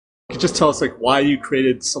Could you just tell us like why you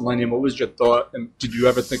created Selenium? What was your thought, and did you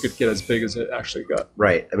ever think it'd get as big as it actually got?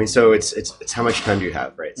 Right. I mean, so it's how much time do you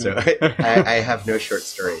have, right? So I have no short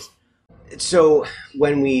stories. So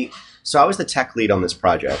I was the tech lead on this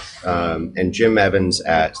project, and Jim Evans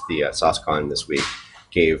at the SauceCon this week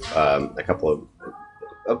gave a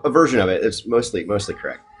version of it. It's mostly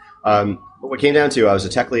correct. But what came down to, I was a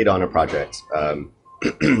tech lead on a project.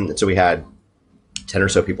 So we had 10 or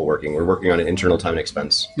so people working. We're working on an internal time and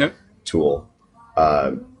expense tool.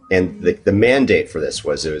 And the mandate for this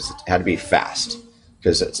was it had to be fast,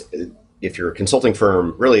 because if you're a consulting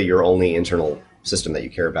firm, really your only internal system that you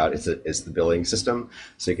care about is the billing system,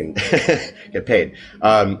 so you can get paid.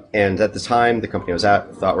 And at the time the company I was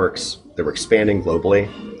at, ThoughtWorks, they were expanding globally.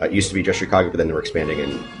 It used to be just Chicago, but then they were expanding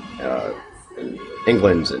in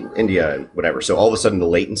England and India and whatever. So all of a sudden the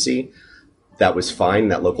latency that was fine,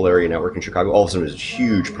 that local area network in Chicago, all of a sudden was a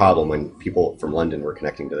huge problem when people from London were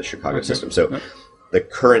connecting to the Chicago system. So the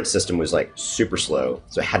current system was like super slow.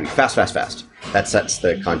 So it had to be fast. That sets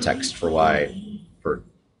the context for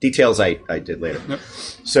details I did later.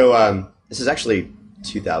 So this is actually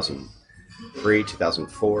 2003,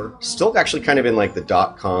 2004. Still actually kind of in like the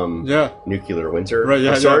 .com nuclear winter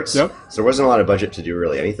of sorts. So there wasn't a lot of budget to do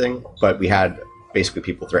really anything, but we had basically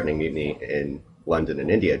people threatening mutiny in London and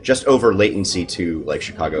India just over latency to like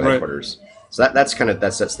Chicago headquarters. So that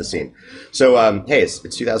sets the scene. So hey, it's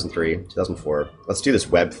 2003, 2004. Let's do this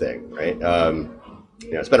web thing, right?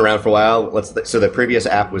 It's been around for a while. So the previous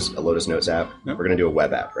app was a Lotus Notes app. We're going to do a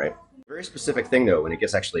web app, right? Very specific thing though, when it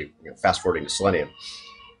gets actually fast forwarding to Selenium,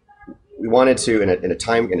 we wanted to in a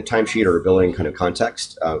timesheet or a billing kind of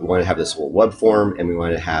context, we wanted to have this whole web form, and we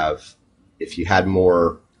wanted to have, if you had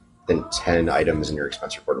more than 10 items in your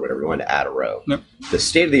expense report or whatever, we wanted to add a row. The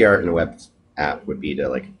state of the art in a web app would be to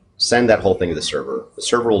like send that whole thing to the server. The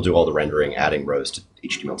server will do all the rendering, adding rows to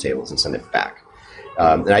HTML tables, and send it back.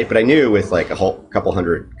 But I knew with like a whole couple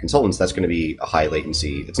hundred consultants, that's going to be a high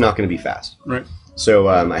latency. It's not going to be fast. Right. So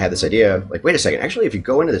I had this idea, like, wait a second. Actually, if you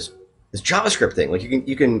go into this JavaScript thing, like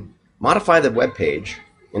you can modify the web page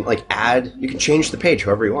and like you can change the page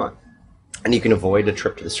however you want, and you can avoid a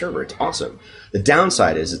trip to the server. It's awesome. The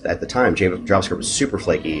downside is that at the time, JavaScript was super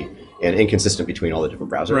flaky and inconsistent between all the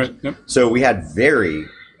different browsers. Right. So we had very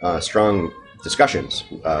strong discussions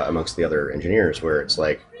amongst the other engineers where it's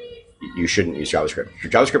like, you shouldn't use JavaScript.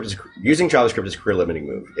 Using JavaScript is a career limiting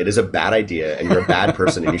move. It is a bad idea, and you're a bad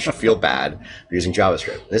person, and you should feel bad for using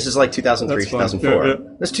JavaScript. This is like 2003,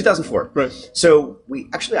 2004. This is 2004. Right. So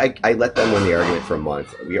I let them win the argument for a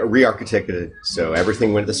month. We re-architected it, so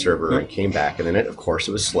everything went to the server and came back, and then of course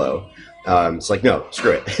it was slow. It's like, no,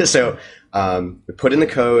 screw it. So we put in the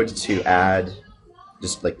code to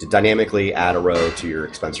to dynamically add a row to your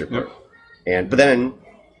expense report. But then,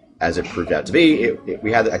 as it proved out to be,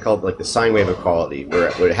 we had, I call it like the sine wave of quality,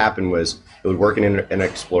 where what happened was it would work in an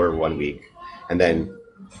Explorer 1 week, and then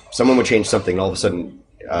someone would change something, and all of a sudden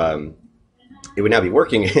it would now be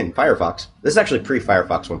working in Firefox. This is actually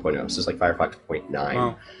pre-Firefox 1.0. This is like Firefox 0.9.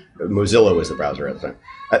 Wow. Mozilla was the browser at the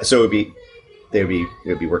time. So it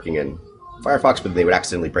would be working in Firefox, but they would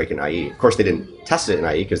accidentally break in IE. Of course, they didn't test it in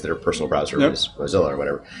IE because their personal browser was Mozilla or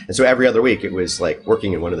whatever. And so every other week it was like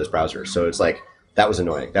working in one of those browsers. So it's like, that was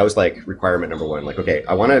annoying. That was like requirement number one. Like, okay,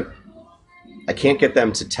 I can't get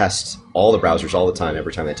them to test all the browsers all the time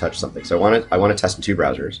every time they touch something. So I want to test in 2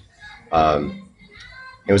 browsers.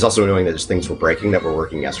 It was also annoying that just things were breaking that were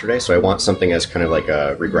working yesterday. So I want something as kind of like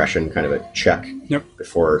a regression, kind of a check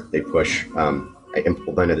before they push. I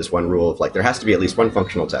implemented this one rule of like, there has to be at least one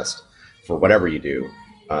functional test for whatever you do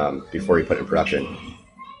before you put it in production.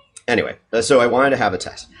 Anyway, so I wanted to have a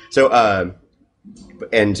test. So,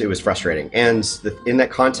 and it was frustrating. And in that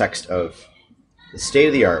context of the state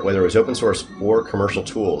of the art, whether it was open source or commercial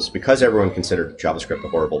tools, because everyone considered JavaScript a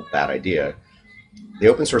horrible, bad idea, the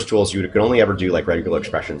open source tools, you could only ever do like regular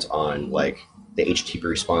expressions on like the HTTP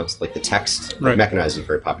response, like the text. Like Mechanize is a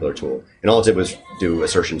very popular tool. And all it did was do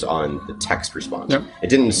assertions on the text response. It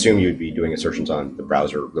didn't assume you'd be doing assertions on the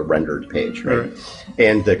browser, the rendered page, right?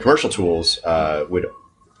 And the commercial tools would,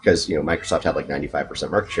 because Microsoft had like 95%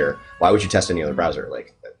 market share. Why would you test any other browser?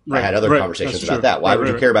 Like I had other conversations about that. Why would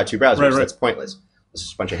you care about 2 browsers? That's pointless. It's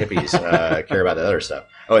just a bunch of hippies care about the other stuff.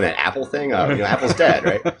 Oh, and that Apple thing. Apple's dead,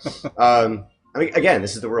 right? I mean, again,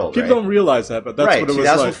 this is the world. People don't realialize that, but that's what it was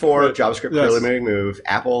 2004, like. JavaScript, career limiting move.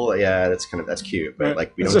 Apple, that's cute, but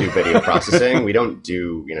like we don't do video processing. We don't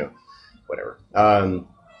do whatever.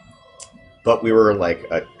 But we were like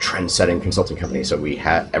a trend-setting consulting company, so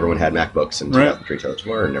everyone had MacBooks in 2003,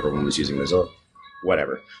 2004, and everyone was using Mozilla.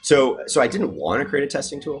 Whatever. So I didn't want to create a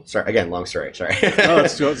testing tool. Sorry, again, long story. Sorry. No,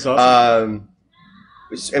 it's awesome.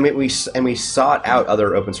 we sought out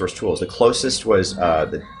other open source tools. The closest was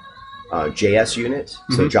the JS unit,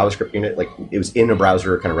 so JavaScript unit. Like it was in a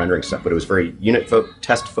browser kind of rendering stuff, but it was very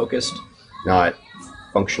test focused, not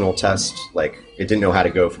functional test. Like it didn't know how to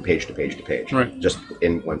go from page to page to page, just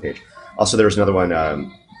in one page. Also, there was another one.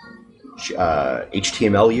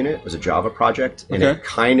 HTML unit was a Java project, and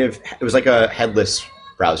it was like a headless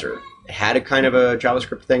browser. It had a kind of a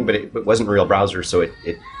JavaScript thing, but it wasn't a real browser, so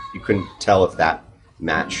you couldn't tell if that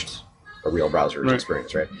matched a real browser's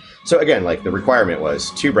experience, right? So again, like the requirement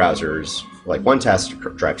was 2 browsers, like one test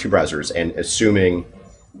drive 2 browsers, and assuming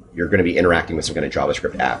you're going to be interacting with some kind of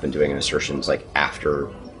JavaScript app and doing assertions like after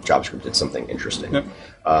JavaScript did something interesting.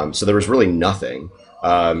 So there was really nothing.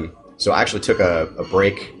 So I actually took a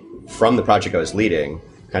break from the project I was leading,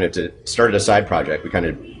 kind of started a side project. We kind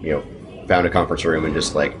of, found a conference room and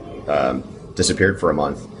just like disappeared for a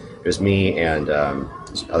month. It was me and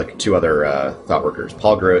 2 other thought workers,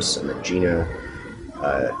 Paul Gross and then Tina.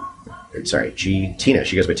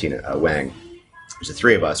 She goes by Tina Wang. It was the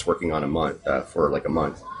 3 of us working on a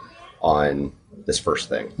month on this first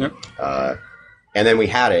thing. And then we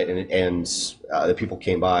had it, and the people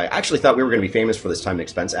came by. I actually thought we were going to be famous for this time and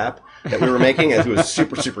expense app that we were making, and it was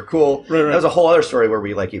super, super cool. That was a whole other story where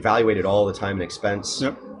we like evaluated all the time and expense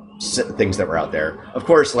things that were out there. Of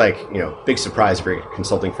course, like, big surprise for a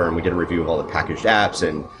consulting firm. We did a review of all the packaged apps,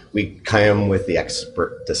 and we came with the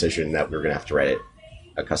expert decision that we were going to have to write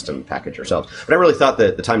a custom package ourselves. But I really thought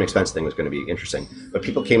that the time and expense thing was going to be interesting. But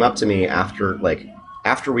people came up to me after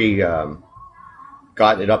we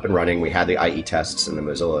got it up and running. We had the IE tests and the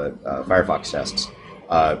Mozilla Firefox tests.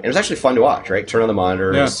 It was actually fun to watch, right? Turn on the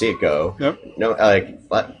monitor and see it go. Like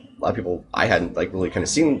a lot of people, I hadn't like really kind of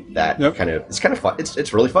seen that kind of. It's kind of fun.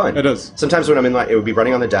 It's really fun. It is. Sometimes when I'm in it would be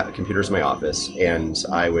running on the computers in my office, and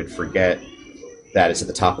I would forget that it's at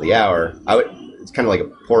the top of the hour. It's kind of like a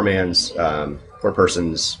poor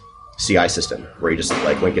person's CI system, where you just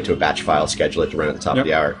like link it to a batch file, schedule it to run at the top of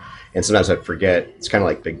the hour. And sometimes I forget. It's kind of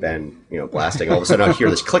like Big Ben, blasting. All of a sudden, I'd hear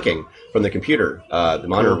this clicking from the computer. The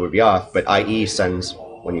monitor would be off, but IE sends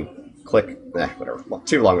when you click. Whatever. Well,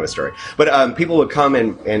 too long of a story. But people would come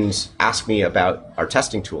and ask me about our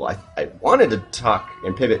testing tool. I wanted to talk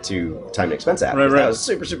and pivot to time and expense app. That was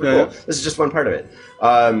super, super cool. This is just one part of it.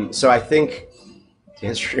 So I think, to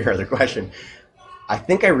answer your other question, I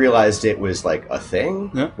think I realized it was like a thing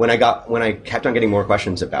when I kept on getting more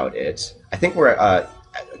questions about it. I think we're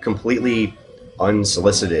completely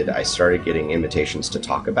unsolicited, I started getting invitations to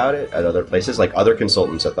talk about it at other places. Like other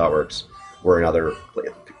consultants at ThoughtWorks were in other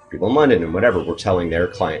people in London and whatever were telling their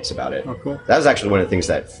clients about it. Oh, cool. That was actually one of the things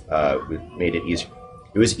that made it easier.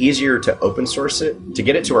 It was easier to open source it, to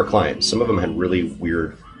get it to our clients. Some of them had really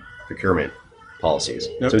weird procurement policies.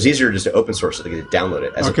 So it was easier just to open source it, to download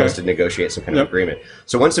it, as opposed to negotiate some kind of agreement.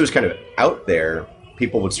 So once it was kind of out there,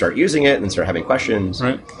 people would start using it and then start having questions.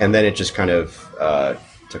 And then it just kind of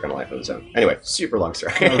took on a life of its own. Anyway, super long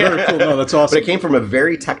story. Oh, very cool. No, that's awesome. But it came from a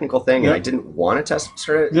very technical thing, and I didn't want to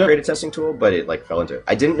create a testing tool, but it like fell into it.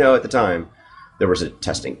 I didn't know at the time there was a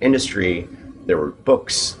testing industry. There were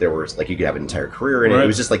books. There was like you could have an entire career in it. It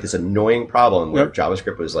was just like this annoying problem where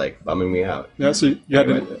JavaScript was like bumming me out. So you had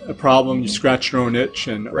a problem. You scratched your own itch,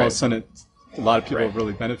 and all of a sudden, a lot of people have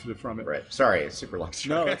really benefited from it. Sorry, it's super long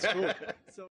story. No, that's cool.